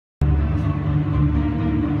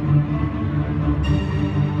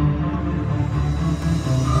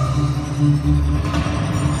The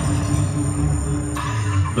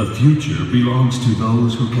future belongs to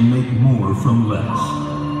those who can make more from less.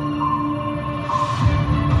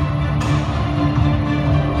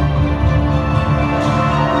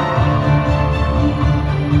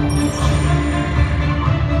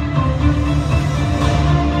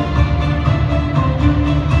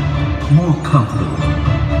 More comfortable,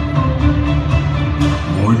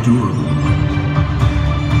 more durable,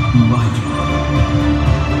 lighter,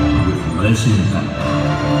 with less impact.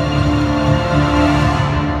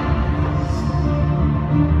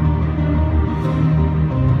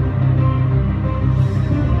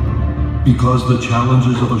 Because the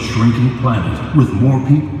challenges of a shrinking planet with more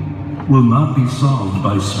people will not be solved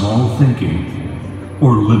by small thinking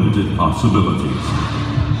or limited possibilities.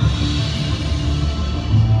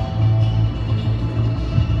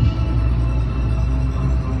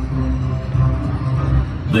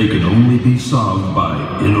 They can only be solved by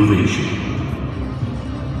innovation,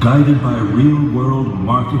 guided by real-world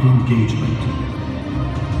market engagement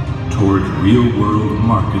toward real-world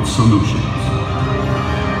market solutions,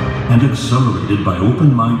 and accelerated by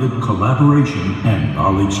open-minded collaboration and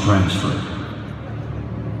knowledge transfer.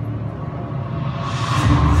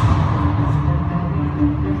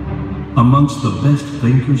 Amongst the best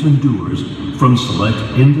thinkers and doers from select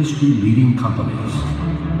industry-leading companies.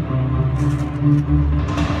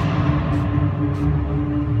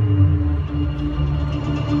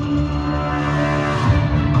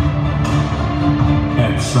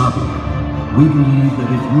 At SABIC, we believe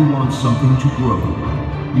that if you want something to grow,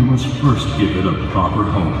 you must first give it a proper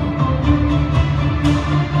home.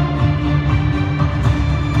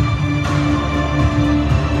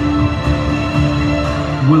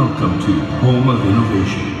 Welcome to Home of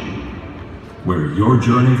Innovation, where your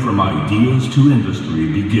journey from ideas to industry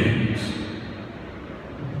begins.